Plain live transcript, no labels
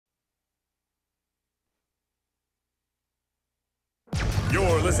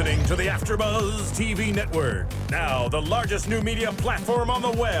You're listening to the AFTERBUZZ TV network, now the largest new media platform on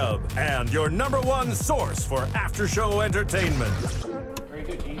the web, and your #1 source for after-show entertainment. Very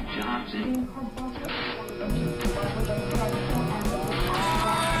good, Chief Johnson.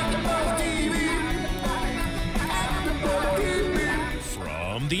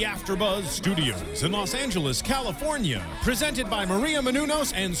 From the AFTERBUZZ Studios in Los Angeles, California, presented by Maria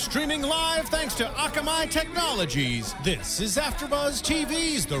Menounos and streaming live thanks to Akamai Technologies, this is AFTERBUZZ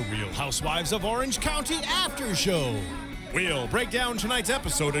TV's The Real Housewives of Orange County After Show. We'll break down tonight's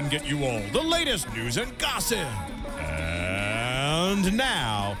episode and get you all the latest news and gossip. And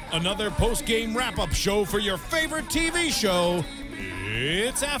now, another post-game wrap-up show for your favorite TV show.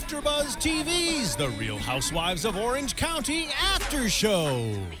 It's AFTERBUZZ TV's The Real Housewives of Orange County After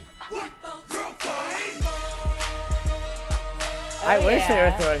Show. I wish they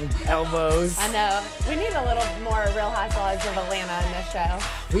were throwing elbows. I know. We need a little more Real Housewives of Atlanta in this show.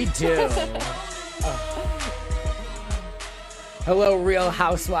 We do. Hello, Real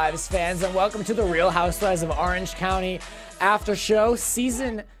Housewives fans, and welcome to the Real Housewives of Orange County After Show,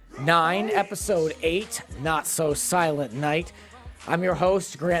 Season 9, Episode 8, Not So Silent Night. I'm your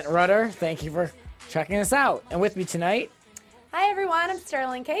host, Grant Rutter. Thank you for checking us out. And with me tonight... Hi, everyone. I'm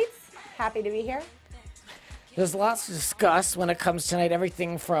Sterling Cates. Happy to be here. There's lots to discuss when it comes tonight.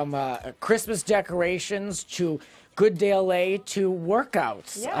 Everything from Christmas decorations to Good Day LA to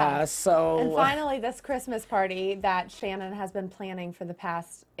workouts. Yeah. And finally, this Christmas party that Shannon has been planning for the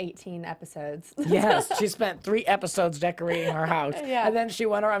past 18 episodes. Yes, she spent 3 episodes decorating her house, Yeah. and then she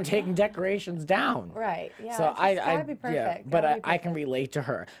went around taking decorations down. Right. Yeah. So it's gotta be perfect. Yeah, but I can relate to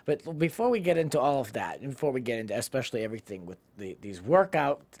her. But before we get into all of that, and before we get into especially everything with these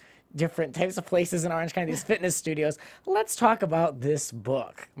workout, different types of places in Orange County, these fitness studios, let's talk about this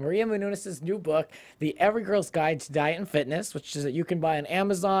book. Maria Menounos' new book, The Every Girl's Guide to Diet and Fitness, which is that you can buy on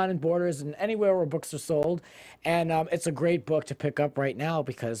Amazon and Borders and anywhere where books are sold. And it's a great book to pick up right now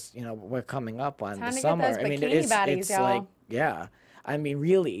because, you know, we're coming up on the summer. Get those bikini baddies, y'all. Like, yeah. I mean,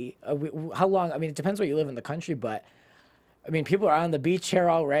 really, how long? I mean, it depends where you live in the country, but I mean, people are on the beach here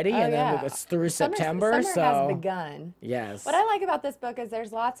already, and then it's through September. Summer has begun. Yes. What I like about this book is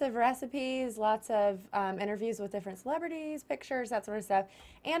there's lots of recipes, lots of interviews with different celebrities, pictures, that sort of stuff.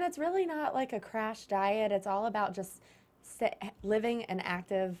 And it's really not like a crash diet. It's all about just living an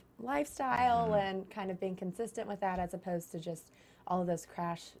active lifestyle and kind of being consistent with that as opposed to just all of those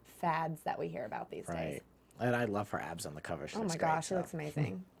crash fads that we hear about these days. And I love her abs on the cover. Oh my gosh, she looks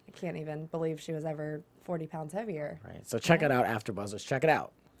amazing. I can't even believe she was ever 40 pounds heavier. Right. So check it out, AfterBuzzers. Check it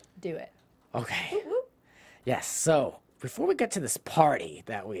out. Do it. Okay. Whoop, whoop. Yes. So before we get to this party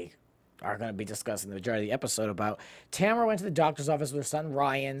that we are going to be discussing the majority of the episode about, Tamra went to the doctor's office with her son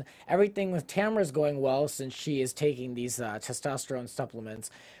Ryan. Everything with Tamra is going well since she is taking these testosterone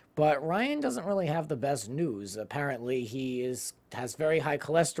supplements. But Ryan doesn't really have the best news. Apparently, he has very high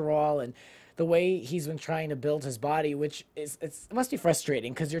cholesterol, and the way he's been trying to build his body, which it must be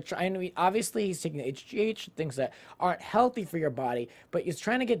frustrating because you're trying to, obviously he's taking HGH, things that aren't healthy for your body, but he's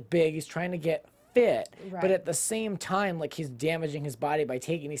trying to get big, he's trying to get fit, but at the same time, like, he's damaging his body by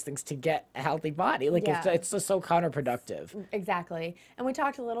taking these things to get a healthy body. Like, it's just so counterproductive. Exactly. And we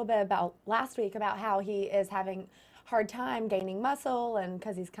talked a little bit about last week about how he is having hard time gaining muscle, and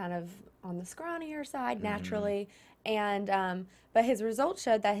because he's kind of on the scrawnier side naturally. And but his results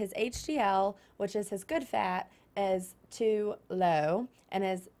showed that his HDL, which is his good fat, is too low, and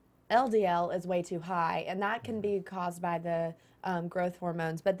his LDL is way too high, and that can be caused by the growth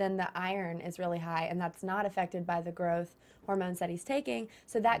hormones. But then the iron is really high, and that's not affected by the growth hormones that he's taking.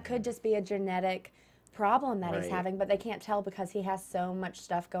 So that could just be a genetic problem that he's having, but they can't tell because he has so much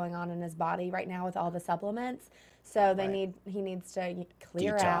stuff going on in his body right now with all the supplements. So he needs to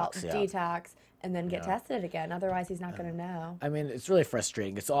clear out, detox, and then get tested again. Otherwise, he's not going to know. I mean, it's really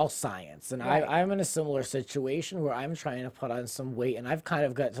frustrating. It's all science. And I'm in a similar situation where I'm trying to put on some weight, and I've kind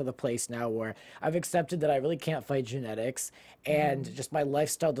of got to the place now where I've accepted that I really can't fight genetics, and just my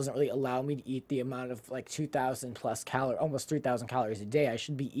lifestyle doesn't really allow me to eat the amount of like 2,000 plus calories, almost 3,000 calories a day I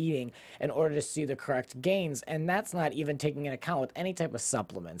should be eating in order to see the correct gains. And that's not even taking into account with any type of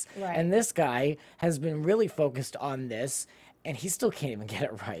supplements. And this guy has been really focused on this, and he still can't even get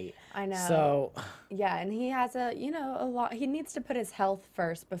it right. I know. So yeah, and he has a lot. He needs to put his health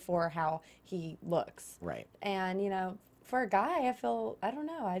first before how he looks. Right. And for a guy, I feel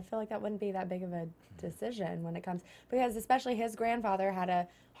like that wouldn't be that big of a decision when it comes, because especially his grandfather had a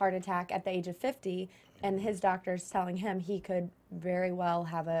heart attack at the age of 50, and his doctor's telling him he could very well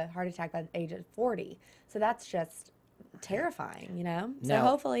have a heart attack by the age of 40. So that's just terrifying, So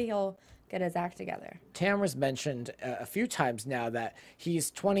hopefully he'll get his act together. Tamra's mentioned a few times now that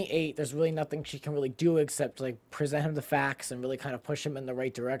he's 28. There's really nothing she can really do except like present him the facts and really kind of push him in the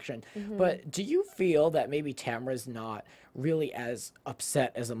right direction. But do you feel that maybe Tamra's not really as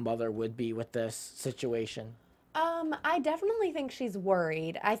upset as a mother would be with this situation? I definitely think she's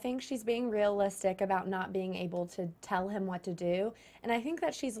worried. I think she's being realistic about not being able to tell him what to do. And I think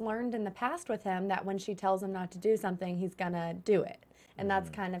that she's learned in the past with him that when she tells him not to do something, he's gonna do it. And that's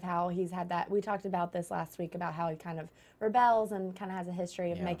kind of how he's had that. We talked about this last week about how he kind of rebels and kind of has a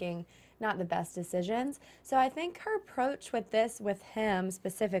history of making not the best decisions. So I think her approach with this, with him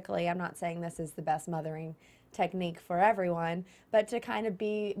specifically, I'm not saying this is the best mothering technique for everyone, but to kind of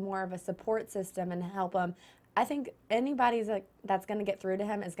be more of a support system and help him. I think anybody's that's going to get through to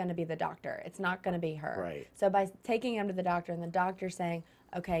him is going to be the doctor. It's not going to be her. Right. So by taking him to the doctor and the doctor saying,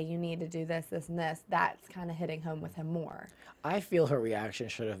 okay, you need to do this, this, and this, that's kind of hitting home with him more. I feel her reaction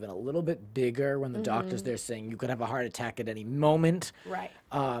should have been a little bit bigger when the doctor's there saying you could have a heart attack at any moment. Right.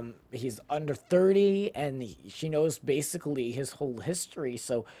 He's under 30, and she knows basically his whole history.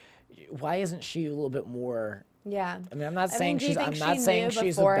 So why isn't she a little bit more... Yeah. I mean, I'm not saying do you she's a think bad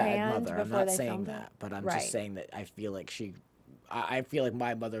beforehand mother. I'm before not they saying filmed that, it? but I'm Right. just saying that I feel like I feel like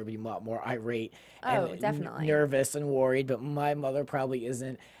my mother would be a lot more irate Oh, and definitely. nervous and worried, but my mother probably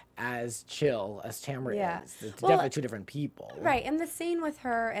isn't as chill as Tamra Yeah. is. It's Well, definitely two different people. Right. In the scene with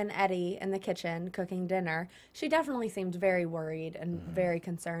her and Eddie in the kitchen cooking dinner, she definitely seemed very worried and very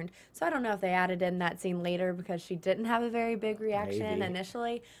concerned. So I don't know if they added in that scene later because she didn't have a very big reaction Maybe.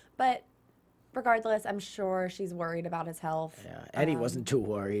 initially, but regardless, I'm sure she's worried about his health. Yeah, Eddie wasn't too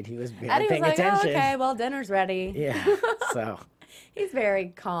worried. He was Eddie was paying like, attention. oh, okay, well, dinner's ready. Yeah, so... He's very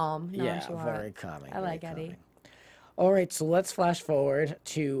calm, Yeah, nonchalant. very calming. I very like Eddie. calming. All right, so let's flash forward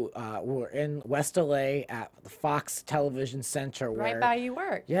to we're in West LA at the Fox Television Center. Right where, by you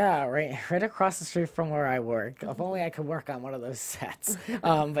work. Yeah, right across the street from where I work. If only I could work on one of those sets.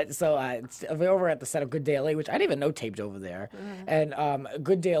 But so it's over at the set of Good Day LA, which I didn't even know taped over there. And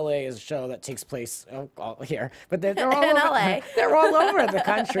Good Day LA is a show that takes place all here, but they're all In over, LA. They're all over the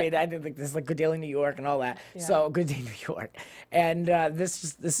country. I think this is like Good Day LA, New York, and all that. So Good Day New York, and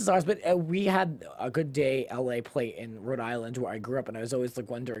this is ours. But we had a Good Day LA play in Rhode Island where I grew up, and I was always like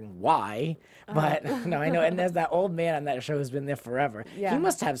wondering why. But no, I know. And there's that old man on that show who's been there forever. Yeah. He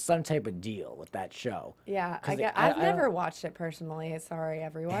must have some type of deal with that show. Yeah, 'Cause I've never watched it personally. Sorry,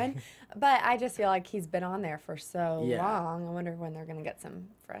 everyone. But I just feel like he's been on there for so Yeah. long. I wonder when they're going to get some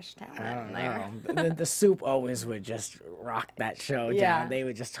fresh talent I in don't there. know. The soup always would just rock that show Yeah. down. They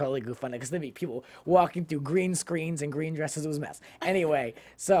would just totally goof on it because there'd be people walking through green screens and green dresses. It was a mess. Anyway,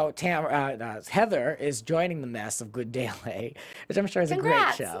 so Heather is joining the mess of Good Day LA, which I'm sure is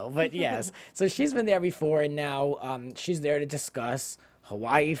Congrats. a great show. But yes, so she's been there before, and now she's there to discuss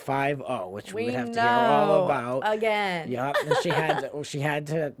Hawaii 5-0, which we would have to hear all about. Again. Yep, and she had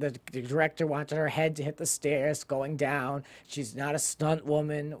to. The director wanted her head to hit the stairs going down. She's not a stunt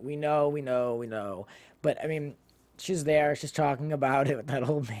woman. We know. But I mean, she's there. She's talking about it with that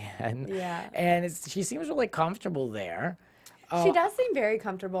old man. Yeah. And she seems really comfortable there. She does seem very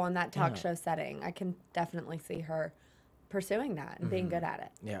comfortable in that talk show setting. I can definitely see her pursuing that and being good at it.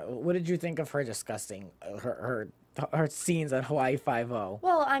 Yeah. What did you think of her discussing her scenes on Hawaii 5-0?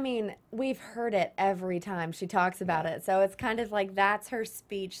 Well, I mean, we've heard it every time she talks about it. So it's kind of like that's her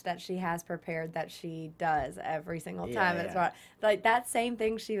speech that she has prepared that she does every single time. Yeah, It's yeah. like that same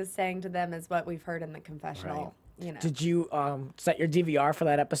thing she was saying to them is what we've heard in the confessional. Right. You know. Did you set your DVR for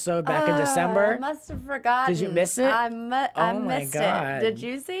that episode back in December? I must have forgotten. Did you miss it? I Oh my missed God. it. Did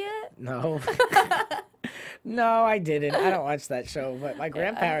you see it? No. No, I didn't. I don't watch that show, but my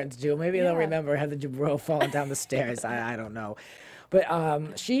grandparents do. Maybe they'll remember Heather Dubrow falling down the stairs. I don't know. But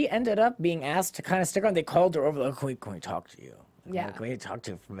she ended up being asked to kind of stick around. They called her over, like, can we talk to you? Yeah. Can we talk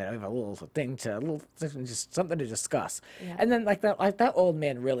to you for a minute? We have a little thing just something to discuss. Yeah. And then like that old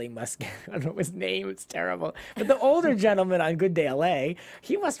man really must get, I don't know his name, it's terrible. But the older gentleman on Good Day LA,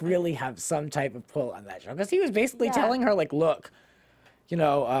 he must really have some type of pull on that show. Because he was basically telling her, like, look, we're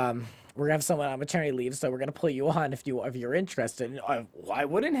gonna have someone on maternity leave, so we're gonna pull you on if you're interested. And, why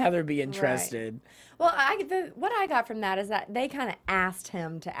wouldn't Heather be interested? Well, what I got from that is that they kind of asked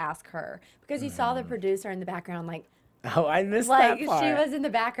him to ask her because you saw the producer in the background, like, Oh, I missed like that part. she was in the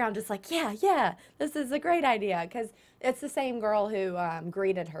background, just like, yeah, this is a great idea because it's the same girl who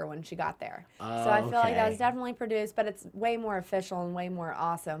greeted her when she got there. So I feel like that was Okay. definitely produced, but it's way more official and way more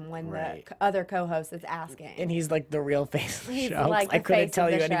awesome when Right. the other co-host is asking. And he's like the real face of the He's show. like I the couldn't face tell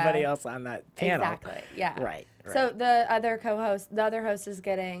of you the anybody show. else on that panel. Exactly. Yeah. Right. So the other host is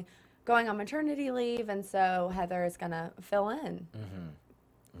going on maternity leave, and so Heather is gonna fill in.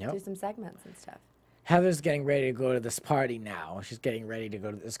 Yep. do some segments and stuff. Heather's getting ready to go to this party now. She's getting ready to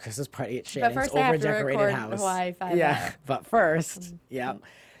go to this Christmas party at Shannon's first they have to over-decorated record house. Hawaii Five-0. Yeah, but first, yep.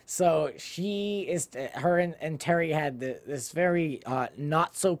 So her and Terry had this very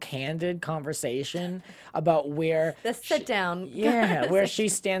not so candid conversation about where The sit down. yeah, where she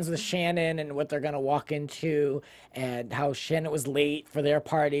stands with Shannon and what they're gonna walk into, and how Shannon was late for their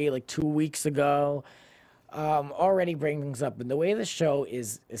party like 2 weeks ago. Already brings up, and the way the show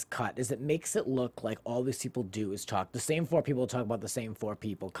is cut is it makes it look like all these people do is talk. The same 4 people talk about the same 4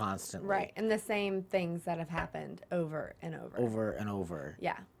 people constantly. Right, and the same things that have happened over and over. Over and over.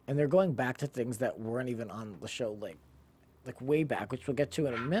 Yeah. And they're going back to things that weren't even on the show, like way back, which we'll get to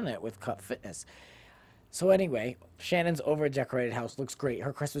in a minute with Cut Fitness. So anyway, Shannon's over-decorated house looks great.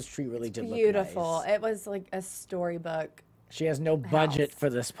 Her Christmas tree really did look Beautiful. nice. It was like a storybook. She has no budget for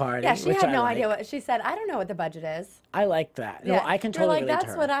this party. Yeah, she which had I no like. idea what she said. I don't know what the budget is. I like that. No, Yeah. I can You're totally like, relate to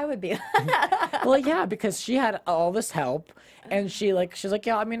that's her. what I would be. Well, yeah, because she had all this help, and she's like,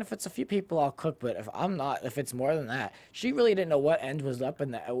 yeah, I mean, if it's a few people, I'll cook, but if it's more than that, she really didn't know what end was up,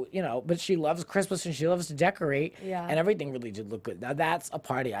 and but she loves Christmas and she loves to decorate, Yeah. and everything really did look good. Now that's a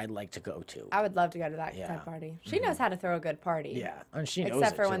party I'd like to go to. I would love to go to that Yeah. kind of party. She knows how to throw a good party. Yeah, and she knows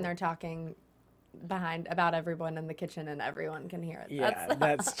Except it, for when too. they're talking behind about everyone in the kitchen and everyone can hear it. Yeah,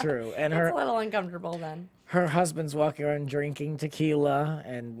 that's true. And It's a little uncomfortable then. her husband's walking around drinking tequila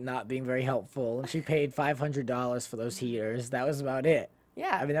and not being very helpful, and she paid $500 for those heaters. That was about it.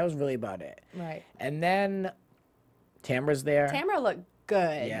 Yeah. I mean, that was really about it. Right. And then Tamra's there. Tamra looked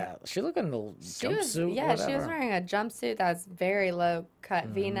good. Yeah, she looked in the She was, jumpsuit. yeah, she was whatever. wearing a jumpsuit that was very low cut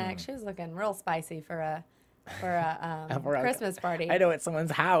V-neck. She was looking real spicy for a For a- Christmas party. I know it's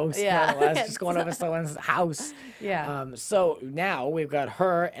someone's house. Yeah. Nonetheless, just going over to someone's house. Yeah. So now we've got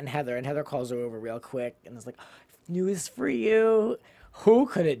her and Heather calls her over real quick and is like, news for you. Who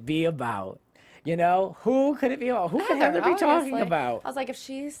could it be about? You know, who could it be about? Who could Heather be talking obviously. about? I was like, if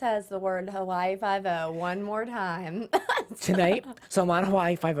she says the word Hawaii Five-0 one more time. Tonight, so I'm on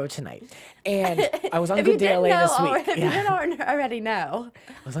Hawaii Five-0 tonight, and I was on If you Good Day didn't LA know this week. already, if you didn't already know,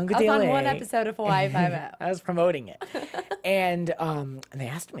 I was on Good I Day was on LA. one episode of Hawaii Five-0. I was promoting it, and they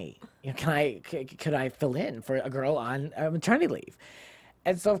asked me, you know, could I fill in for a girl on maternity leave?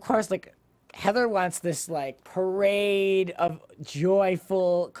 And so of course, like, Heather wants this like parade of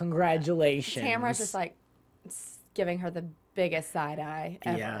joyful congratulations. Tamara's just like giving her the biggest side eye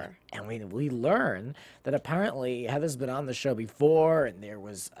ever. Yeah, and we learn that apparently Heather's been on the show before, and there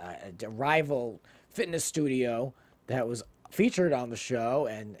was a rival fitness studio that was featured on the show,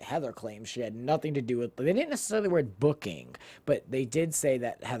 and Heather claims she had nothing to do with. They didn't necessarily word booking, but they did say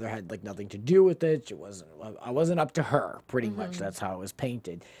that Heather had like nothing to do with it. I wasn't up to her. Pretty much, that's how it was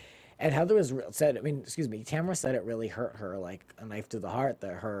painted. And Heather Tamara said it really hurt her like a knife to the heart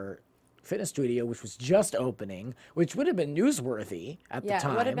that her fitness studio, which was just opening, which would have been newsworthy at the time.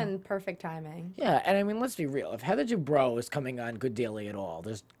 Yeah, it would have been perfect timing. Yeah, and I mean, let's be real. If Heather Dubrow is coming on Good Daily at all,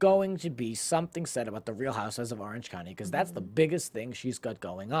 there's going to be something said about the Real Housewives of Orange County, because that's the biggest thing she's got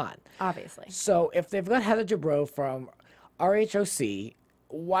going on. Obviously. So if they've got Heather Dubrow from RHOC,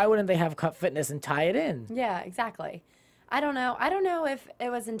 why wouldn't they have Cut Fitness and tie it in? Yeah, exactly. I don't know if it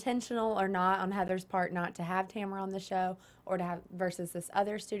was intentional or not on Heather's part not to have Tamara on the show or to have versus this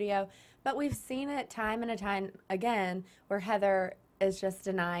other studio, but we've seen it time and time again where Heather is just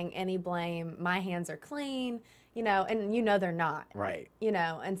denying any blame. My hands are clean, you know, and you know they're not. Right. You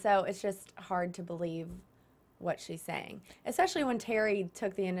know, and so it's just hard to believe what she's saying, especially when Terry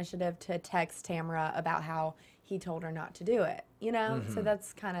took the initiative to text Tamara about how he told her not to do it, you know? So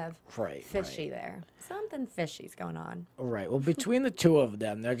that's kind of fishy there. Something fishy's going on. Right. Well, between the two of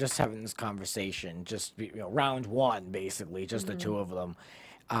them, they're just having this conversation, just, you know, round one, basically, just the two of them.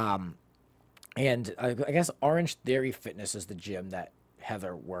 And I guess Orange Theory Fitness is the gym that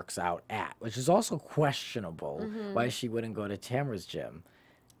Heather works out at, which is also questionable why she wouldn't go to Tamara's gym.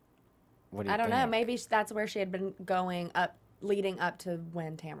 What do you I don't know. think? Maybe that's where she had been going up, leading up to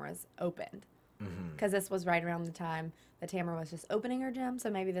when Tamara's opened. Because this was right around the time that Tamara was just opening her gym.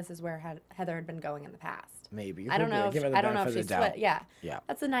 So maybe this is where Heather had been going in the past. Maybe. I don't know. I don't know if she split. Yeah. Yeah.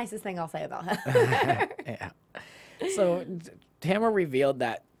 That's the nicest thing I'll say about her. Yeah. So Tamara revealed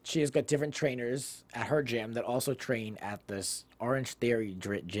that she has got different trainers at her gym that also train at this Orange Theory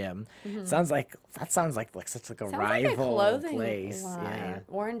gym. Sounds like such like a Sounds rival like a clothing place. line. Yeah.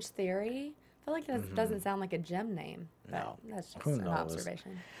 Orange Theory. I feel like that doesn't sound like a gym name. But No. that's just Who an knows?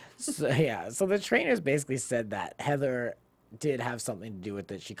 observation. So, yeah. So the trainers basically said that Heather did have something to do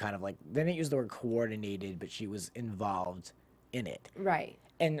with it. She kind of like, they didn't use the word coordinated, but she was involved in it. Right.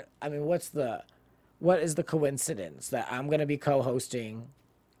 And I mean, what is the coincidence that I'm going to be co-hosting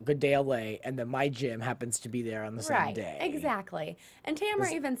Good Day LA, and then my gym happens to be there on the same day. Exactly. And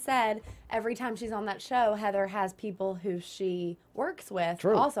Tamra even said every time she's on that show, Heather has people who she works with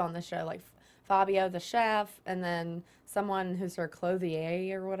also on the show, like Fabio the chef, and then someone who's her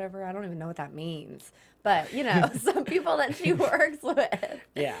clothier or whatever. I don't even know what that means. But, you know, some people that she works with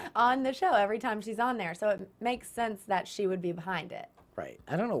on the show every time she's on there. So it makes sense that she would be behind it. Right.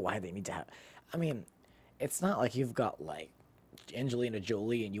 I don't know why they need to have... I mean, it's not like you've got, like, Angelina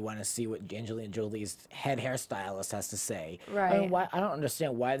Jolie and you want to see what Angelina Jolie's head hairstylist has to say. Right. I mean, I don't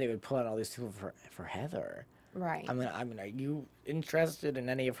understand why they would pull out all these people for Heather. Right. I mean, are you interested in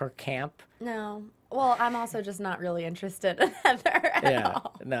any of her camp? No. Well, I'm also just not really interested in Heather at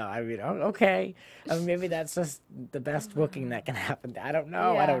all. No, I mean, okay. I mean, maybe that's just the best booking that can happen. I don't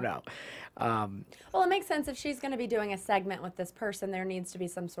know. I don't know. Well, it makes sense if she's going to be doing a segment with this person, there needs to be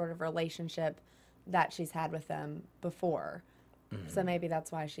some sort of relationship that she's had with them before. So maybe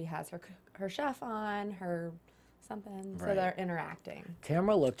that's why she has her chef on, her something, so they're interacting.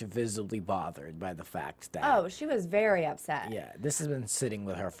 Tamra looked visibly bothered by the fact that... Oh, she was very upset. Yeah, this has been sitting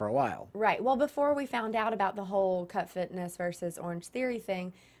with her for a while. Right. Well, before we found out about the whole Cut Fitness versus Orange Theory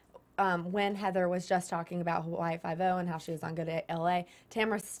thing, when Heather was just talking about Hawaii Five-0 and how she was on Good Day LA,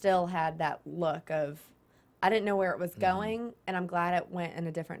 Tamra still had that look of, I didn't know where it was going, and I'm glad it went in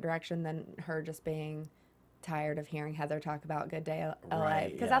a different direction than her just being tired of hearing Heather talk about Good Day LA,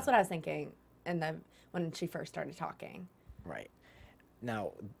 because that's what I was thinking when she first started talking. Right.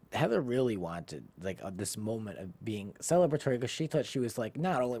 Now, Heather really wanted like this moment of being celebratory because she thought she was like,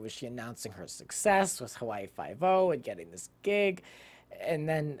 not only was she announcing her success with Hawaii Five-0 and getting this gig, and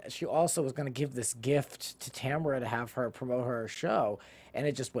then she also was going to give this gift to Tamra to have her promote her show, and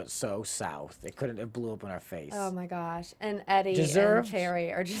it just went so south. It blew up in her face. Oh my gosh. And Eddie and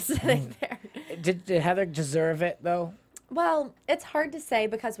Terry are just sitting there. Did Heather deserve it, though? Well, it's hard to say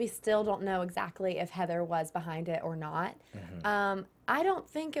because we still don't know exactly if Heather was behind it or not. I don't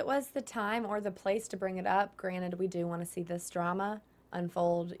think it was the time or the place to bring it up. Granted, we do want to see this drama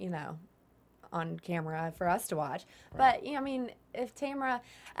unfold, you know, on camera for us to watch. But, you know, I mean, if Tamra,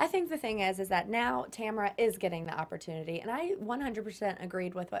 I think the thing is that now Tamra is getting the opportunity. And I 100%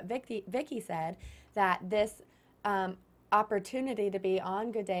 agreed with what Vicki said, that this opportunity to be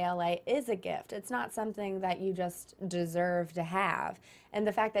on Good Day LA is a gift. It's not something that you just deserve to have. And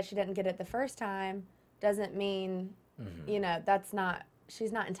the fact that she didn't get it the first time doesn't mean, you know,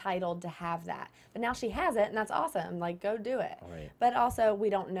 she's not entitled to have that. But now she has it, and that's awesome. Like, go do it. Right. But also, we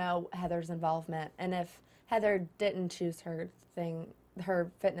don't know Heather's involvement. And if Heather didn't choose her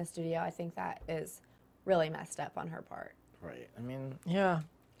fitness studio, I think that is really messed up on her part. Right. I mean, yeah,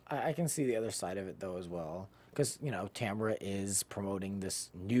 I can see the other side of it, though, as well. Because, you know, Tamra is promoting this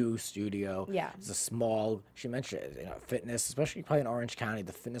new studio. Yeah. It's a small, she mentioned it, you know, fitness, especially probably in Orange County,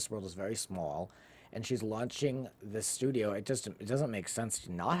 the fitness world is very small. And she's launching this studio. It doesn't make sense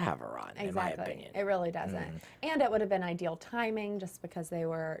to not have her on, in my opinion. It really doesn't. And it would have been ideal timing just because they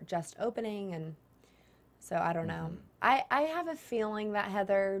were just opening. And so I don't know. I have a feeling that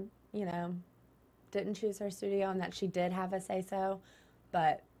Heather, you know, didn't choose her studio and that she did have a say-so.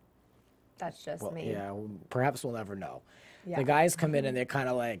 But that's just me. Yeah, perhaps we'll never know. Yeah. The guys come in and they're kind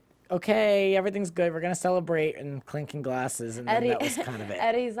of like, okay, everything's good. We're going to celebrate, and clinking glasses, and then that was kind of it.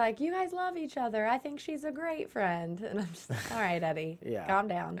 Eddie's like, you guys love each other. I think she's a great friend. And I'm just like, all right, Eddie, calm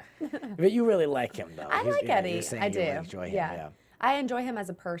down. But you really like him, though. I like Eddie. I do. Enjoy him, yeah. I enjoy him as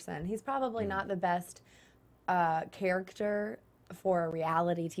a person. He's probably not the best character for a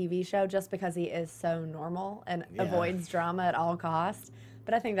reality TV show just because he is so normal and avoids drama at all costs.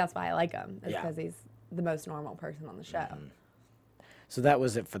 But I think that's why I like him, is because he's the most normal person on the show. So that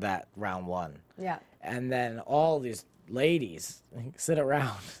was it for that round one. Yeah. And then all these ladies sit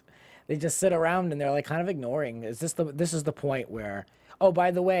around. They just sit around and they're like kind of ignoring. This is the point where, oh,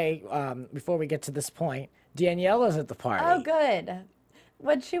 by the way, before we get to this point, Daniela's at the party. Oh, good.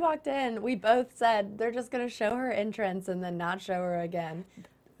 When she walked in, we both said they're just going to show her entrance and then not show her again.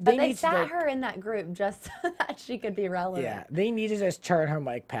 But they sat her in that group just so that she could be relevant. Yeah, they need to just turn her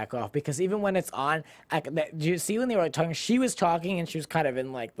mic pack off because even when it's on, do you see when they were talking? She was talking and she was kind of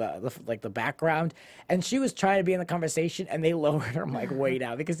in like the background, and she was trying to be in the conversation, and they lowered her mic way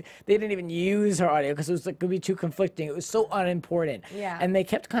down because they didn't even use her audio because it was like could be too conflicting. It was so unimportant. Yeah. And they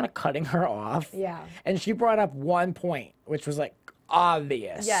kept kind of cutting her off. Yeah. And she brought up one point, which was like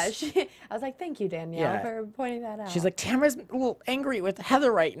obvious. Yeah, I was like, thank you, Danielle, for pointing that out. She's like, Tamara's a little angry with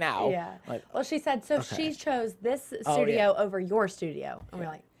Heather right now. Yeah. Like, well, she said, so she chose this studio over your studio. And we're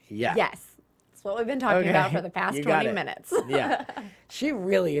like, yes. That's what we've been talking about for the past 20 minutes. Yeah. She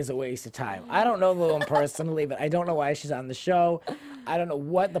really is a waste of time. I don't know Lillian personally, but I don't know why she's on the show. I don't know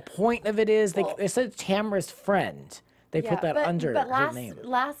what the point of it is. They said Tamra's friend. They put that under her name.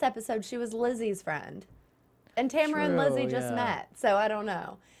 Last episode, she was Lizzie's friend. And Tamra and Lizzie just met, so I don't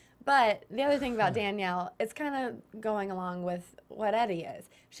know. But the other thing about Danielle, it's kind of going along with what Eddie is.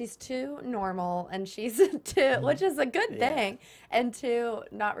 She's too normal, and she's too, which is a good thing, and too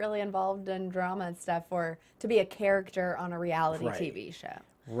not really involved in drama and stuff to be a character on a reality TV show.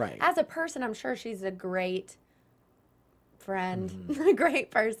 Right. As a person, I'm sure she's a great friend, a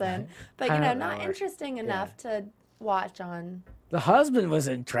great person, but you know, not interesting enough to watch on. The husband was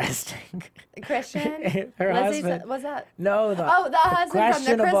interesting. Christian? Her Lizzie's, husband. was that? No, the husband from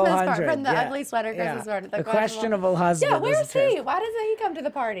the Christmas party, from the yeah. ugly sweater Christmas party. The questionable husband. Yeah, where's he? Why doesn't he come to the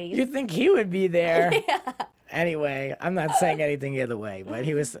parties? You think he would be there? Yeah. Anyway, I'm not saying anything either way, but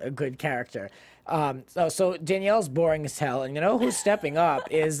he was a good character. So Danielle's boring as hell, and you know who's stepping up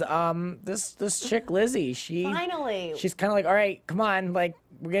is this chick Lizzie. Finally. She's kind of like, all right, come on, like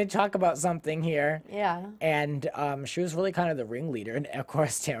we're gonna talk about something here. Yeah. And she was really kind of the ringleader, and of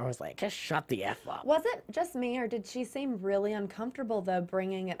course Tamra was like, just shut the F up. Was it just me, or did she seem really uncomfortable though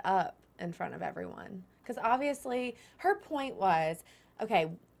bringing it up in front of everyone? Because obviously her point was, okay,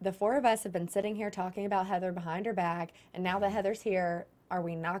 the four of us have been sitting here talking about Heather behind her back, and now that Heather's here, are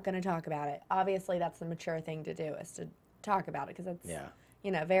we not going to talk about it? Obviously, that's the mature thing to do, is to talk about it, because it's, you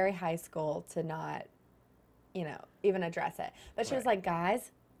know, very high school to not, you know, even address it. But she was like,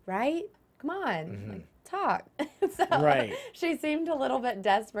 guys, right? Come on, like, talk. So she seemed a little bit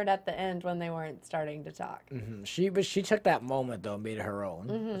desperate at the end when they weren't starting to talk. She took that moment, though, and made it her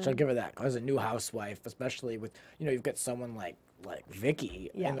own. Which I'll give her that. As a new housewife, especially with, you know, you've got someone like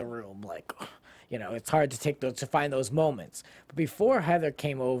Vicki in the room, like, you know, it's hard to find those moments. But before Heather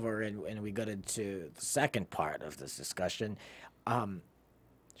came over and we got into the second part of this discussion,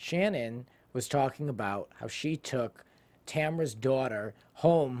 Shannon was talking about how she took Tamra's daughter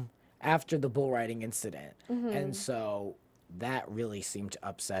home after the bull riding incident. And so that really seemed to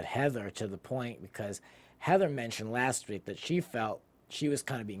upset Heather to the point, because Heather mentioned last week that she felt she was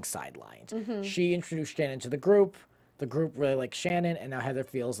kind of being sidelined. She introduced Shannon to the group. The group really liked Shannon, and now Heather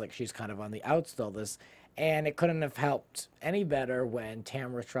feels like she's kind of on the outs to all this. And it couldn't have helped any better when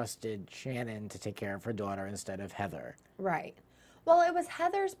Tamra trusted Shannon to take care of her daughter instead of Heather. Right. Well, it was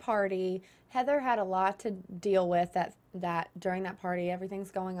Heather's party. Heather had a lot to deal with that during that party.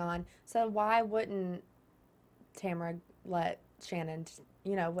 Everything's going on. So why wouldn't Tamra let Shannon,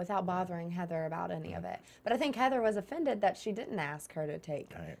 you know, without bothering Heather about any of it? But I think Heather was offended that she didn't ask her to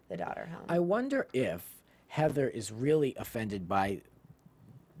take the daughter home. I wonder if Heather is really offended by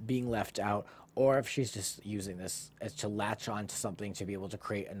being left out, or if she's just using this as to latch on to something to be able to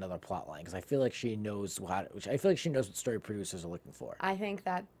create another plot line. Because I feel like she knows what story producers are looking for. I think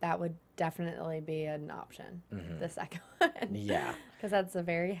that would definitely be an option, the second one. Yeah. Because that's a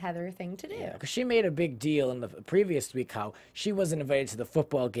very Heather thing to do. Yeah, because she made a big deal in the previous week how she wasn't invited to the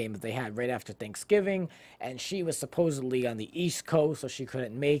football game that they had right after Thanksgiving, and she was supposedly on the East Coast, so she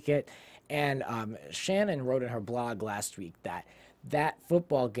couldn't make it. And Shannon wrote in her blog last week that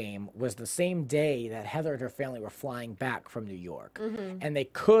football game was the same day that Heather and her family were flying back from New York. And they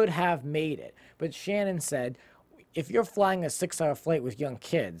could have made it. But Shannon said, if you're flying a 6-hour flight with young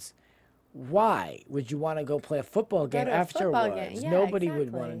kids, why would you want to go play a football game afterwards? Yeah, Nobody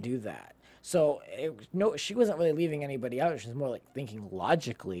would want to do that. So she wasn't really leaving anybody out. She was more like thinking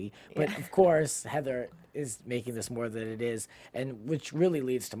logically. But of course, Heather is making this more than it is, and which really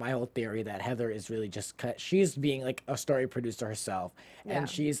leads to my whole theory that Heather is really just she's being like a story producer herself, and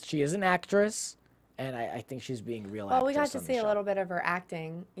she is an actress, and I think she's being real. Well, we got to see a little bit of her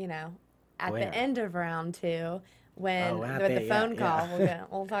acting, you know, at the end of round 2. When with the phone call,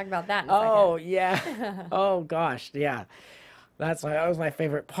 we'll talk about that in a second. Oh yeah. Oh gosh, yeah. That was my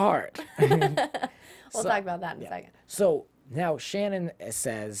favorite part. We'll talk about that in a second. So now Shannon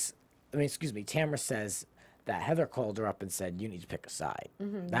says, Tamra says that Heather called her up and said, you need to pick a side.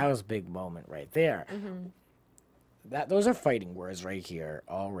 That was a big moment right there. Those are fighting words right here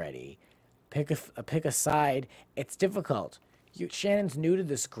already. Pick a side. It's difficult. Shannon's new to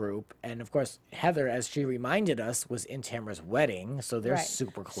this group, and of course, Heather, as she reminded us, was in Tamra's wedding, so they're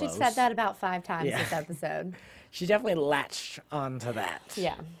super close. She said that about 5 times this episode. She definitely latched onto that.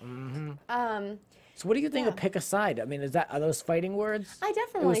 Yeah. So what do you think of pick a side? I mean, are those fighting words? I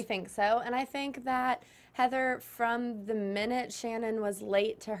definitely think so, and I think that Heather, from the minute Shannon was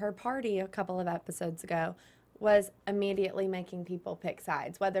late to her party a couple of episodes ago, was immediately making people pick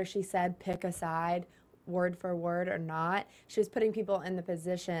sides. Whether she said pick a side word for word or not, she was putting people in the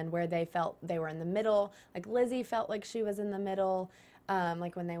position where they felt they were in the middle. Like Lizzie felt like she was in the middle.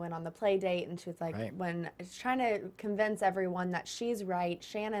 like when they went on the play date, and she was like, when it's trying to convince everyone that she's right,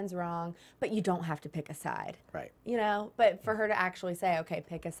 Shannon's wrong, but you don't have to pick a side. Right. You know, but for her to actually say, okay,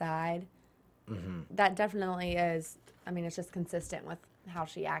 pick a side, that definitely is, I mean, it's just consistent with how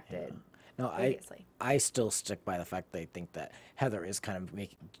she acted. No, previously. I still stick by the fact they think that Heather is kind of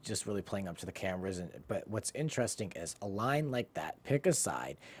just really playing up to the cameras. But what's interesting is a line like that, pick a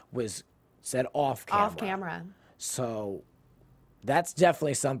side, was said off camera. Off camera. So that's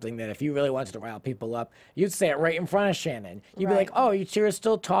definitely something that if you really wanted to rile people up, you'd say it right in front of Shannon. You'd be like, oh, you're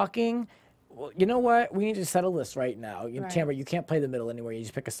still talking? Well, you know what? We need to settle this right now. Tamra, you can't play the middle anymore. You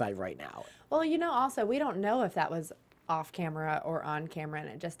just pick a side right now. Well, you know, also, we don't know if that was off camera or on camera, and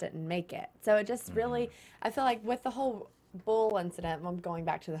it just didn't make it. So it just really, I feel like with the whole bull incident, I'm going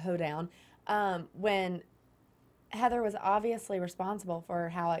back to the hoedown, when Heather was obviously responsible for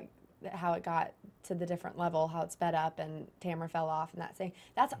how it got to the different level, how it sped up and Tamra fell off and that thing.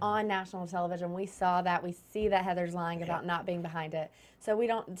 That's on national television. We saw that. We see that Heather's lying about not being behind it. So we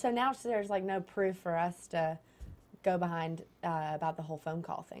don't. So now there's like no proof for us to go behind about the whole phone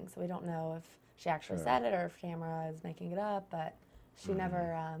call thing. So we don't know if she actually said it or if Tamra is making it up. But she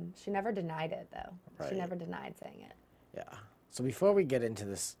never denied it though. She never denied saying it. Yeah. So before we get into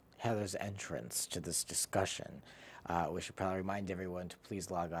this Heather's entrance to this discussion, we should probably remind everyone to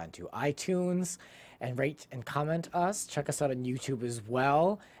please log on to iTunes and rate and comment us. Check us out on YouTube as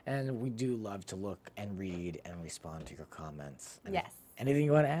well. And we do love to look and read and respond to your comments. And yes. Anything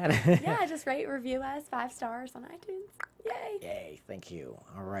you want to add? Yeah, just rate, review us, 5 stars on iTunes. Yay. Yay, thank you.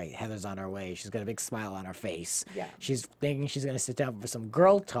 All right, Heather's on her way. She's got a big smile on her face. Yeah. She's thinking she's going to sit down for some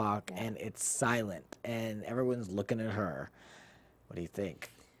girl talk, and it's silent, and everyone's looking at her. What do you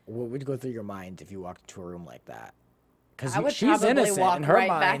think? What would go through your mind if you walked into a room like that? Because she's innocent in her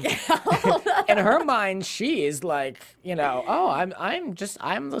mind. In her mind, she is like, you know, oh, I'm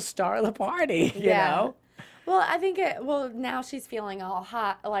the star of the party, you know? Well, I think now she's feeling all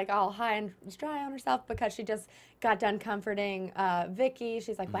hot, like all high and dry on herself because she just got done comforting Vicki.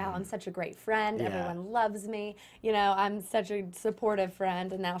 She's like, wow, I'm such a great friend. Yeah. Everyone loves me. You know, I'm such a supportive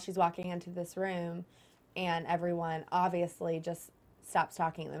friend. And now she's walking into this room and everyone obviously just stops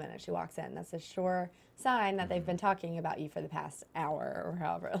talking the minute she walks in. That's a sure sign that they've been talking about you for the past hour or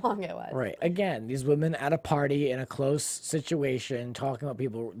however long it was. Right. Again, these women at a party in a close situation talking about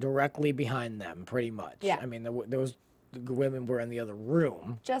people directly behind them, pretty much. Yeah. I mean, those women were in the other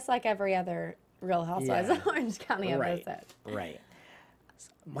room. Just like every other Real Housewives of Orange County episode. Right.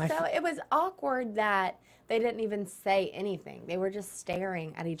 So it was awkward that they didn't even say anything. They were just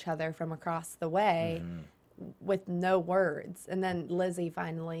staring at each other from across the way with no words. And then Lizzie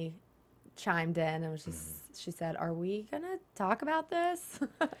finally chimed in and was just, she said, are we going to talk about this?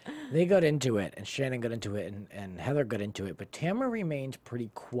 They got into it, and Shannon got into it, and Heather got into it, but Tamra remained pretty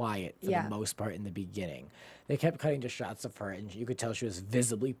quiet for the most part in the beginning. They kept cutting to shots of her, and you could tell she was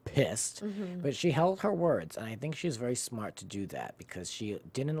visibly pissed, but she held her words, and I think she was very smart to do that because she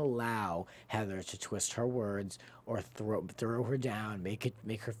didn't allow Heather to twist her words or throw her down,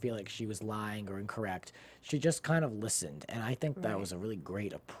 make her feel like she was lying or incorrect. She just kind of listened, and I think that was a really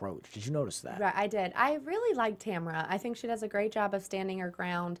great approach. Did you notice that? Right, I did. I really like Tamra. I think she does a great job of standing her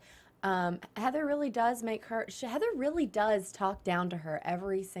ground. Heather really does Heather really does talk down to her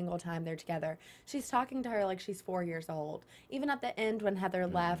every single time they're together. She's talking to her like she's 4 years old. Even at the end when Heather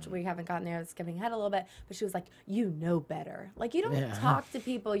left, we haven't gotten there, skipping ahead a little bit, but she was like, you know better. Like, you don't talk to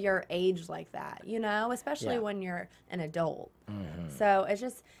people your age like that, you know, especially when you're an adult. So it's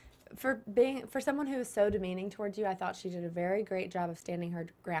just, for someone who is so demeaning towards you, I thought she did a very great job of standing her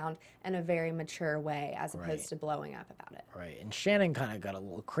ground in a very mature way, as opposed to blowing up about it. Right, and Shannon kind of got a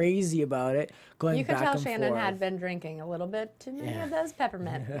little crazy about it, going you back could tell and Shannon forth. had been drinking a little bit too many of those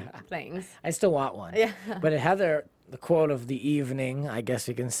peppermint things. I still want one. Yeah. But Heather, the quote of the evening, I guess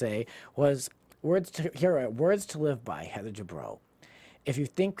you can say, was words to live by, Heather Dubrow. If you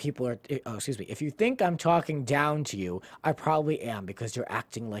think if you think I'm talking down to you, I probably am because you're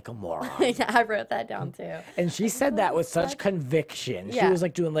acting like a moron. Yeah, I wrote that down too. And she said that with such conviction. She was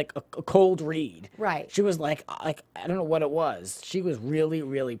like doing like a cold read. Right. She was like I don't know what it was. She was really,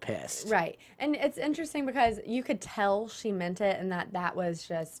 really pissed. Right. And it's interesting because you could tell she meant it and that was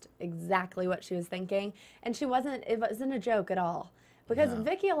just exactly what she was thinking. And it wasn't a joke at all. Because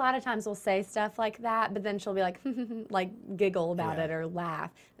Vicki a lot of times will say stuff like that, but then she'll be like, like giggle about it or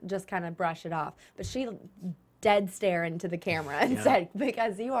laugh, just kind of brush it off. But she dead stare into the camera and said,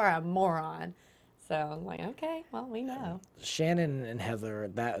 because you are a moron. So I'm like, okay, well, we know. Shannon and Heather,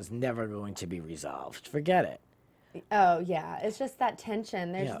 that is never going to be resolved. Forget it. Oh, yeah. It's just that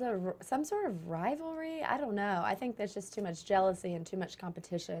tension. There's some sort of rivalry. I don't know. I think there's just too much jealousy and too much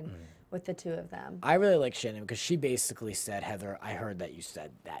competition with the two of them. I really like Shannon because she basically said, Heather, I heard that you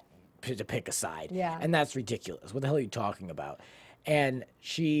said that to pick a side. Yeah. And that's ridiculous. What the hell are you talking about? And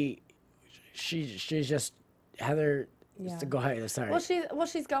she's just, Heather, go ahead. Sorry. Well,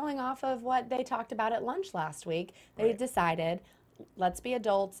 she's going off of what they talked about at lunch last week. They decided, let's be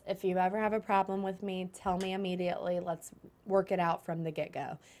adults. If you ever have a problem with me, tell me immediately. Let's work it out from the get-go.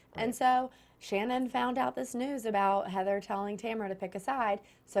 Right. And so Shannon found out this news about Heather telling Tamra to pick a side.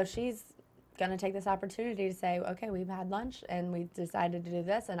 So she's going to take this opportunity to say, okay, we've had lunch and we've decided to do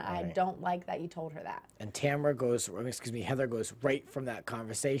this, and I don't like that you told her that. And Heather goes right from that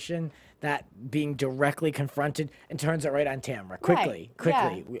conversation, that being directly confronted, and turns it right on Tamra. Quickly.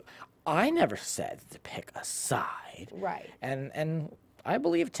 Yeah. I never said to pick a side. Right. And I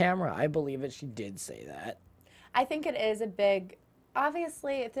believe Tamra. I believe that she did say that. I think it is a big,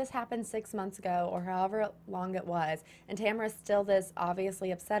 obviously, if this happened 6 months ago or however long it was, and Tamra's still this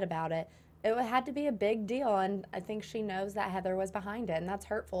obviously upset about it, it had to be a big deal, and I think she knows that Heather was behind it, and that's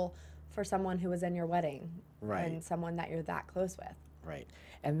hurtful for someone who was in your wedding. Right. And someone that you're that close with. Right.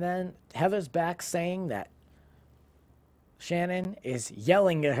 And then Heather's back saying that Shannon is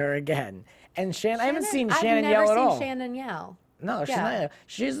yelling at her again. And I haven't seen Shannon yell at all. I've never seen Shannon yell. No,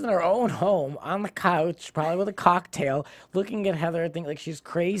 she's in her own home on the couch, probably with a cocktail, looking at Heather, thinking like she's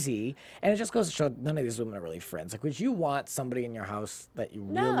crazy. And it just goes to show none of these women are really friends. Like, would you want somebody in your house that you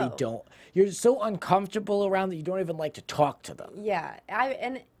really don't? You're so uncomfortable around that you don't even like to talk to them. Yeah,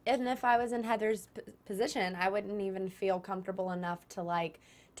 and if I was in Heather's position, I wouldn't even feel comfortable enough to like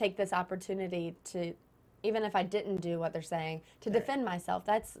take this opportunity to, even if I didn't do what they're saying, to defend myself.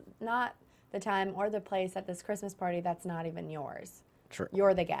 That's not the time or the place at this Christmas party. That's not even yours. True.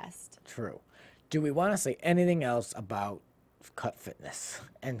 You're the guest. True. Do we want to say anything else about Cut Fitness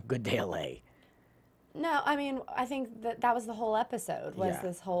and Good Day LA? No, I mean, I think that was the whole episode, was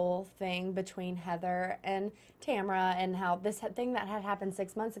this whole thing between Heather and Tamra, and how this thing that had happened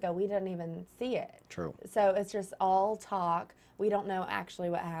 6 months ago, we didn't even see it. True. So it's just all talk. We don't know actually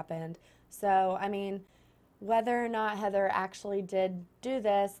what happened. So, I mean, whether or not Heather actually did do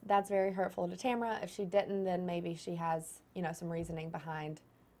this, that's very hurtful to Tamra. If she didn't, then maybe she has, some reasoning behind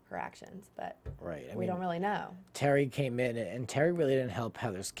her actions. But we don't really know. Terry came in, and Terry really didn't help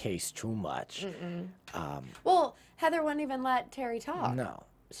Heather's case too much. Well, Heather wouldn't even let Terry talk. No.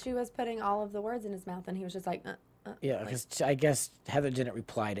 She was putting all of the words in his mouth, and he was just like, Yeah, because I guess Heather didn't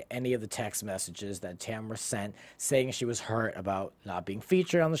reply to any of the text messages that Tamra sent, saying she was hurt about not being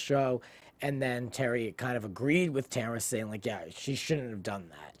featured on the show. And then Terry kind of agreed with Tamra, saying, like, yeah, she shouldn't have done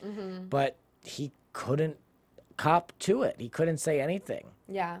that. But he couldn't cop to it. He couldn't say anything.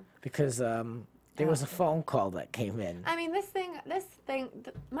 Yeah. Because there was a phone call that came in. I mean, my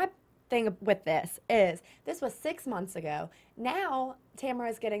thing with this is, this was 6 months ago. Now Tamra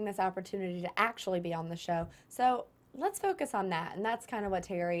is getting this opportunity to actually be on the show. So let's focus on that. And that's kind of what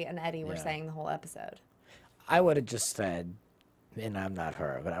Terry and Eddie were saying the whole episode. I would have just said, and I'm not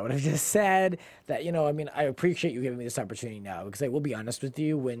her, but I would have just said that, I appreciate you giving me this opportunity now, because I will be honest with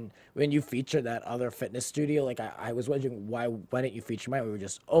you, when you feature that other fitness studio, like I was wondering why didn't you feature mine? We were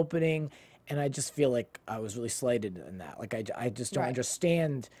just opening, and I just feel like I was really slighted in that. Like I just don't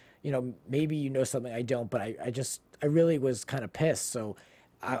understand, maybe you know something I don't, but I really was kind of pissed. So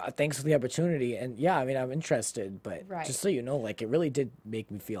thanks for the opportunity. And yeah, I'm interested, but just so you know, like, it really did make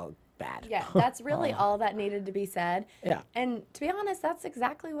me feel bad. Yeah, that's really all that needed to be said. Yeah. And to be honest, that's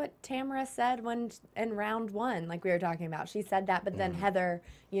exactly what Tamra said in round one, like we were talking about. She said that, but then Heather,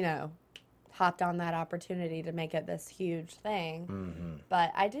 hopped on that opportunity to make it this huge thing.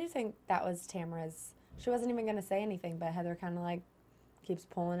 But I do think that was Tamra's, she wasn't even going to say anything, but Heather kind of like keeps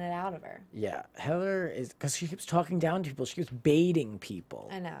pulling it out of her. Yeah, Heather is, because she keeps talking down to people. She keeps baiting people.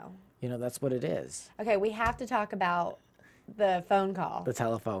 I know. That's what it is. Okay, we have to talk about the phone call. The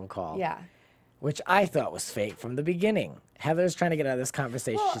telephone call. Yeah. Which I thought was fake from the beginning. Heather's trying to get out of this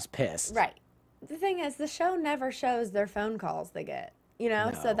conversation. Well, she's pissed. Right. The thing is, the show never shows their phone calls they get.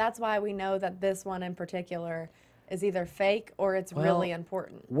 No. So that's why we know that this one in particular is either fake or it's really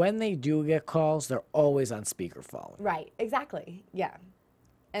important. When they do get calls, they're always on speakerphone. Right. Exactly. Yeah.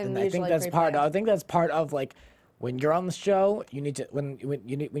 And I think that's part of like, when you're on the show, you need to when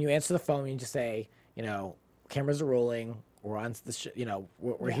you answer the phone, you need to say, cameras are rolling. We're on the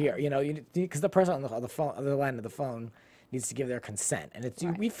we're here. Because the person on the phone, on the line of the phone, needs to give their consent.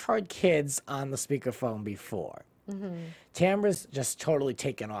 And we've heard kids on the speakerphone before. Tamra's just totally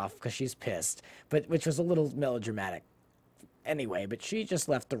taken off because she's pissed, which was a little melodramatic. anyway, but she just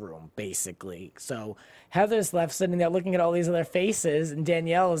left the room, basically. So Heather's left sitting there looking at all these other faces, and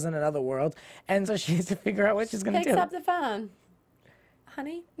Danielle is in another world. And so she has to figure out what she's going to do. Picks up the phone.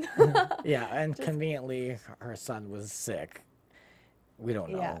 Honey? Yeah, and conveniently, her son was sick. We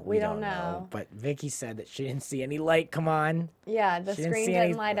don't know. Yeah, we don't don't know. But Vicki said that she didn't see any light come on. Yeah, the She didn't screen see didn't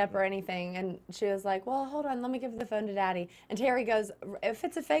any- light up or anything. And she was like, well, hold on, let me give the phone to Daddy. And Terry goes, if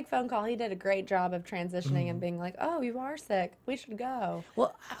it's a fake phone call, he did a great job of transitioning and being like, oh, you are sick. We should go.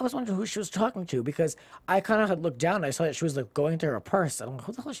 Well, I was wondering who she was talking to because I kind of had looked down and I saw that she was like going to her purse. I'm like,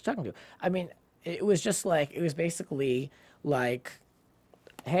 who the hell is she talking to? I mean, it was just like, it was basically like,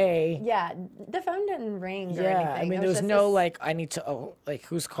 hey. Yeah, the phone didn't ring or Yeah, anything. I mean, It there was just no this- like, I need to, oh, like,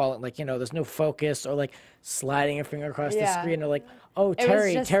 who's calling? Like, there's no focus or like sliding a finger across the Yeah. screen or like, oh, was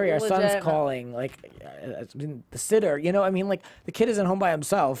Terry, just our son's legit. calling. Like, the sitter, I mean, like, the kid isn't home by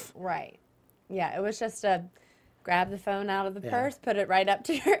himself. Right. Yeah, it was just a grab the phone out of the Yeah. purse, put it right up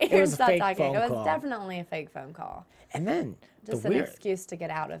to your ear and was a stop fake talking. phone It was call. definitely a fake phone call. And then Just the an weird, excuse to get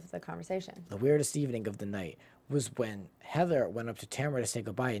out of the conversation. the weirdest evening of the night was when Heather went up to Tamra to say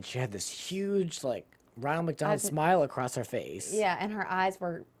goodbye, and she had this huge, like, Ronald McDonald smile across her face. Yeah, and her eyes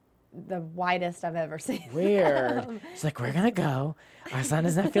were the widest I've ever seen. Weird. She's like, we're gonna go. Our son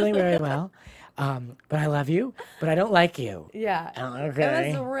is not feeling very well, but I love you, but I don't like you. Yeah. Okay.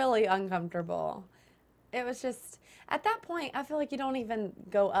 It was really uncomfortable. It was just, at that point, I feel like you don't even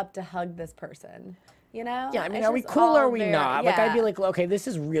go up to hug this person. You know? Yeah, I mean, It's are we just cool or all are we very- not? Like, I'd be yeah. like, okay, this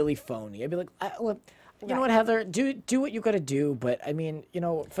is really phony. I'd be like, look, you know Right. what, Heather, do what you gotta do, but I mean,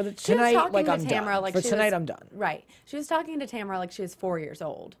 for the She was tonight, talking like, to I'm Tamara done. like For she tonight, was- I'm done. Right. She was talking to Tamara like she was 4 years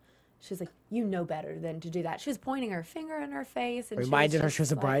old. She's like, you know better than to do that. She was pointing her finger in her face. And Reminded her she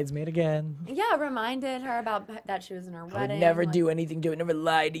was a like- bridesmaid again. Yeah, reminded her about that she was in her I wedding. would never like- do anything to it, never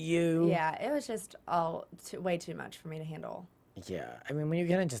lie to you. Yeah, it was just all way too much for me to handle. Yeah, I mean, when you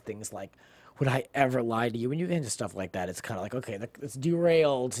get into things like, would I ever lie to you? When you get into stuff like that, it's kind of like, okay, it's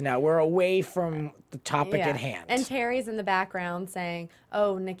derailed. Now we're away from the topic at hand. And Terry's in the background saying,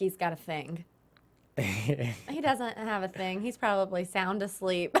 oh, Nikki's got a thing. He doesn't have a thing. He's probably sound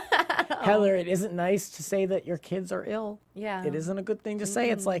asleep. Heather, it isn't nice to say that your kids are ill. Yeah. It isn't a good thing to say.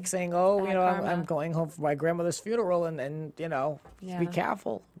 It's like saying, oh, Bad I'm karma. going home for my grandmother's funeral and be Yeah.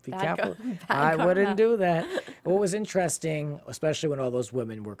 careful. Be Bad careful. bad I wouldn't karma. do that. What was interesting, especially when all those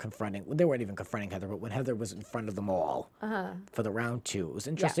women were confronting, well, they weren't even confronting Heather, but when Heather was in front of them all for the round two, it was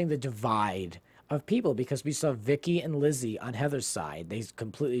interesting the divide of people because we saw Vicki and Lizzie on Heather's side. They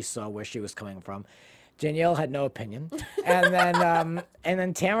completely saw where she was coming from. Danielle had no opinion, and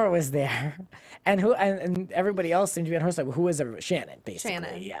then Tamara was there, and everybody else seemed to be on her side. Who was everybody? Shannon, basically.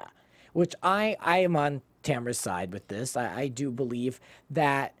 Shannon. Yeah, which I am on Tamara's side with this. I do believe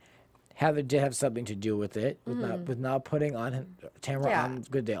that Heather did have something to do with it, with not putting on Tamara Yeah. on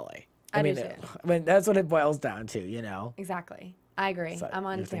Good Day LA. I do mean, too. I mean that's what it boils down to, Exactly. I agree. So, I'm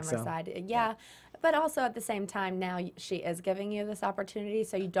on you think Tamara's so? side. Yeah. But also at the same time, now she is giving you this opportunity,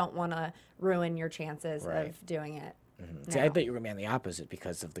 so you don't want to ruin your chances Right. of doing it. See, I now. thought you were gonna be on the opposite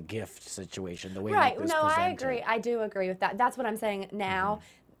because of the gift situation, the way Right. that was No, I presented. agree. I do agree with that. That's what I'm saying now.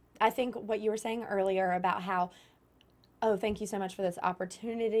 I think what you were saying earlier about how, oh, thank you so much for this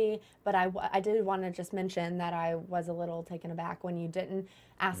opportunity, but I did want to just mention that I was a little taken aback when you didn't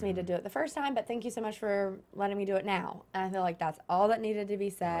ask me to do it the first time, but thank you so much for letting me do it now. And I feel like that's all that needed to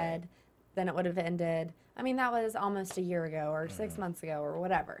be said. Then it would have ended. I mean, that was almost a year ago or 6 months ago or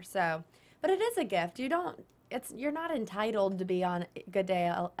whatever. So, but it is a gift. You're not entitled to be on Good Day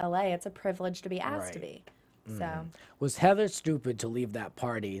LA. It's a privilege to be asked to Right. be. So, Was Heather stupid to leave that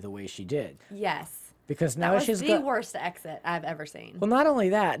party the way she did? yes. Because That now was she's the got. worst exit I've ever seen. Well, not only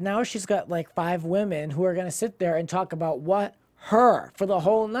that, now she's got like 5 women who are going to sit there and talk about her for the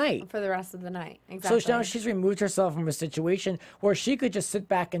whole night. For the rest of the night. Exactly. So now she's removed herself from a situation where she could just sit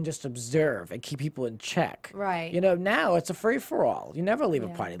back and just observe and keep people in check. Right. Now it's a free for all. You never leave a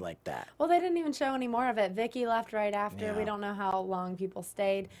Yeah. party like that. Well, they didn't even show any more of it. Vicki left right after. Yeah. We don't know how long people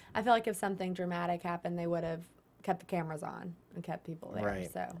stayed. I feel like if something dramatic happened, they would have kept the cameras on and kept people there.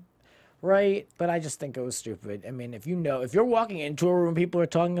 Right. So, Right, but I just think it was stupid. I mean, if you're walking into a room, people are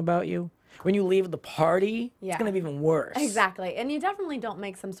talking about you. When you leave the party, Yeah. it's gonna be even worse. exactly. And you definitely don't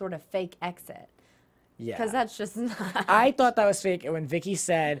make some sort of fake exit Yeah. because that's just not. I thought that was fake, and when Vicki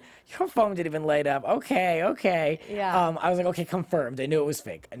said your phone didn't even light up, okay. Yeah. I was like, okay, confirmed. I knew it was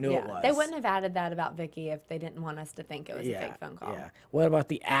fake. I knew it was. They wouldn't have added that about Vicki if they didn't want us to think it was Yeah, a fake phone call. Yeah. What about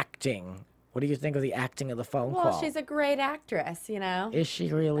the acting What do you think of the acting of the phone call? Well, she's a great actress, you know. Is she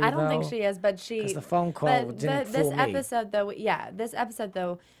really? I don't think she is, but she. Because the phone call didn't fool me. This episode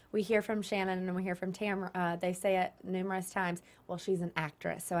though, we hear from Shannon and we hear from Tamra. They say it numerous times. Well, she's an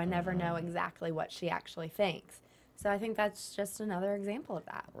actress, so I never know exactly what she actually thinks. So I think that's just another example of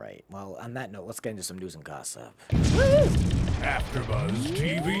that. Right. Well, on that note, let's get into some news and gossip. AfterBuzz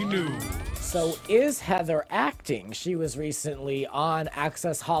TV News. So is Heather acting? She was recently on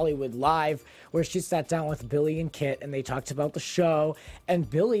Access Hollywood Live, where she sat down with Billy and Kit, and they talked about the show. And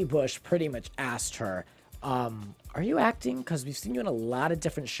Billy Bush pretty much asked her, are you acting? Because we've seen you in a lot of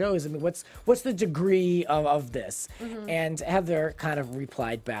different shows. I mean, what's the degree of this? And Heather kind of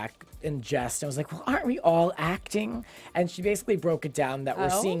replied back in jest and was like, well, aren't we all acting? And she basically broke it down that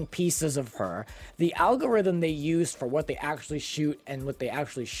we're seeing pieces of her. The algorithm they used for what they actually shoot and what they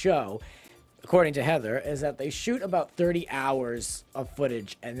actually show, according to Heather, is that they shoot about 30 hours of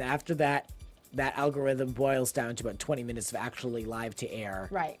footage, and after that, that algorithm boils down to about 20 minutes of actually live to air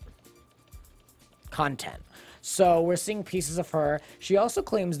content. So we're seeing pieces of her. She also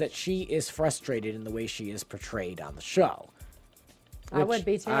claims that she is frustrated in the way she is portrayed on the show. I would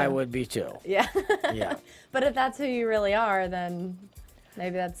be too. I would be too. Yeah. Yeah. But if that's who you really are, then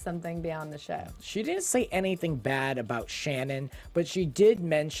maybe that's something beyond the show. She didn't say anything bad about Shannon, but she did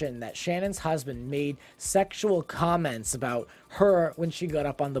mention that Shannon's husband made sexual comments about her when she got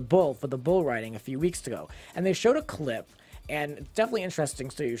up on the bull for the bull riding a few weeks ago. And they showed a clip, and it's definitely interesting,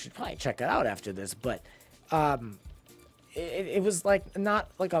 so you should probably check it out after this. But it was like not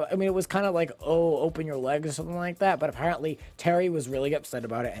like I mean, it was kind of like, oh, open your legs or something like that. But apparently Terry was really upset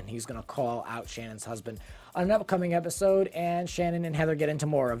about it, and he's gonna call out Shannon's husband on an upcoming episode, and Shannon and Heather get into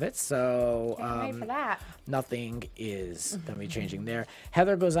more of it. So Can't wait for that. nothing is gonna be changing there.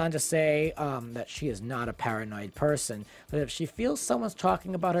 Heather goes on to say that she is not a paranoid person, but if she feels someone's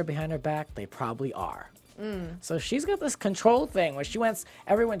talking about her behind her back, they probably are. So she's got this control thing where she wants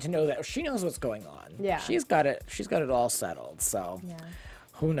everyone to know that she knows what's going on. Yeah. She's got it all settled. So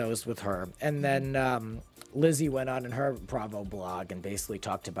who knows with her. And then Lizzie went on in her Bravo blog and basically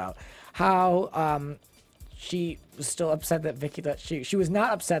talked about how she was still upset that Vicki thought she was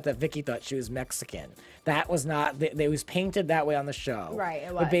not upset that Vicki thought she was Mexican. That was not, they was painted that way on the show. Right,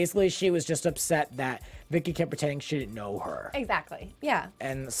 it was. But basically she was just upset that Vicki kept pretending she didn't know her. Exactly. Yeah.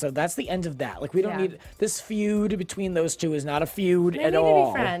 And so that's the end of that. Like, we don't need this feud between those two is not a feud at all. They need to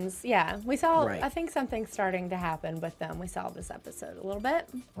be friends. Yeah. We saw, Right. I think something's starting to happen with them. We saw this episode a little bit.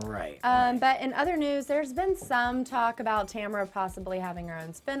 Right. But in other news, there's been some talk about Tamra possibly having her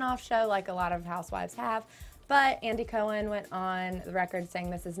own spin-off show like a lot of Housewives have. But Andy Cohen went on the record saying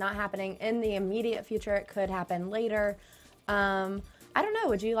this is not happening in the immediate future. It could happen later. I don't know.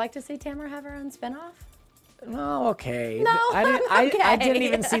 Would you like to see Tamra have her own spin-off? No, okay. No, I didn't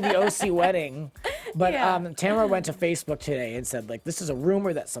even see the OC wedding. But Yeah. Tamara went to Facebook today and said, like, this is a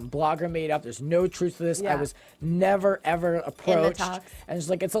rumor that some blogger made up. There's no truth to this. I Yeah. was never, ever approached. talks. And it's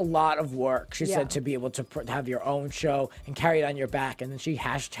like, it's a lot of work, she Yeah. said, to be able to have your own show and carry it on your back. And then she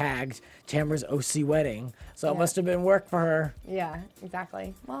hashtagged Tamara's OC wedding. So it Yeah. must have been work for her. Yeah,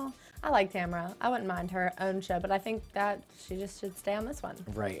 exactly. Well, I like Tamra. I wouldn't mind her own show, but I think that she just should stay on this one.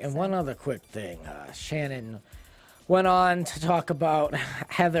 Right. And one other quick thing. Shannon went on to talk about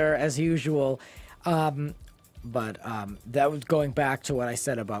Heather as usual. But that was going back to what I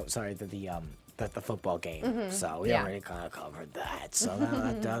said about, the football game. So we Yeah. already kind of covered that. So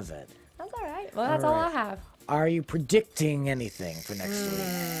that does it. That's all right. Well, that's all I have Are you predicting anything for next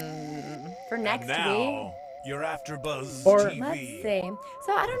week? for next week. Now, your AfterBuzz Or- TV. Let's see.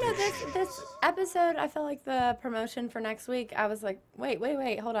 So I don't know, this episode, I feel like the promotion for next week, I was like,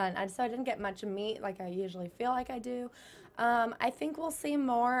 wait, hold on. So I didn't get much meat like I usually feel like I do. I think we'll see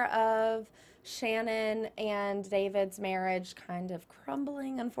more of Shannon and David's marriage kind of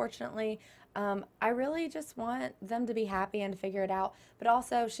crumbling, unfortunately. I really just want them to be happy and figure it out. But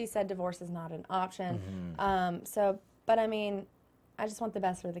also, she said divorce is not an option. But I mean, I just want the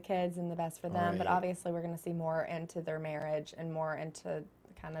best for the kids and the best for them. But Right. obviously, we're going to see more into their marriage and more into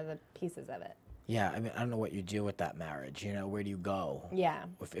kind of the pieces of it. Yeah, I mean, I don't know what you do with that marriage. You know, where do you go? Yeah.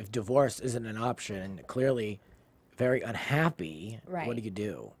 If divorce isn't an option, clearly very unhappy, Right. what do you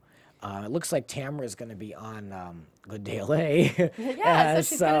do? It looks like Tamra is going to be on Good Day LA. Yeah, so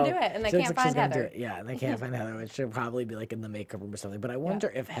she's gonna do it, and they so it can't looks like she's find gonna do Heather. it. Yeah, and they can't find Heather. She'll probably be like in the makeup room or something. But I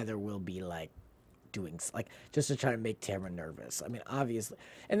wonder if Heather will be like doing like just to try to make Tamra nervous. I mean, obviously.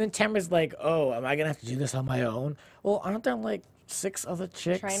 And then Tamra's like, "Oh, am I gonna have to do this on my own?" Well, aren't there like 6 other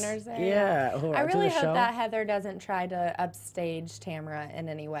chicks? Trainers there. Yeah. Who I do really the hope show? that Heather doesn't try to upstage Tamra in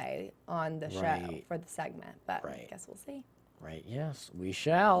any way on the show Right. for the segment, but I Right. guess we'll see. Right, yes, we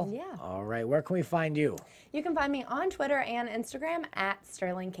shall. Yeah. All right, where can we find you? You can find me on Twitter and Instagram at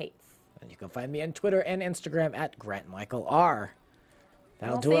Sterling Cates. And you can find me on Twitter and Instagram at Grant Michael R.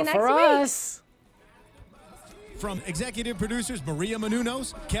 That'll We'll do see you it for next week. us. From executive producers Maria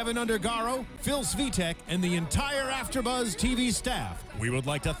Menounos, Kevin Undergaro, Phil Svitek, and the entire AfterBuzz TV staff, we would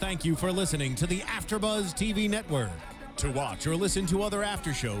like to thank you for listening to the AfterBuzz TV network. To watch or listen to other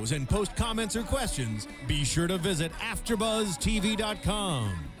after shows and post comments or questions, be sure to visit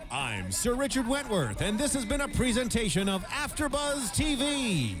AfterBuzzTV.com. I'm Sir Richard Wentworth, and this has been a presentation of AfterBuzz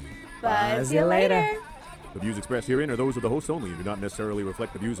TV. Buzz you later. The views expressed herein are those of the hosts only and do not necessarily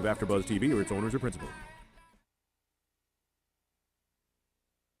reflect the views of AfterBuzz TV or its owners or principals.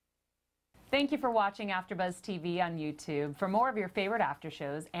 Thank you for watching AfterBuzz TV on YouTube. For more of your favorite after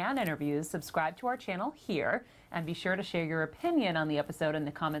shows and interviews, subscribe to our channel here, and be sure to share your opinion on the episode in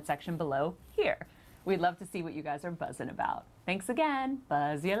the comment section below here. We'd love to see what you guys are buzzing about. Thanks again.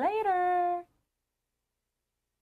 Buzz you later.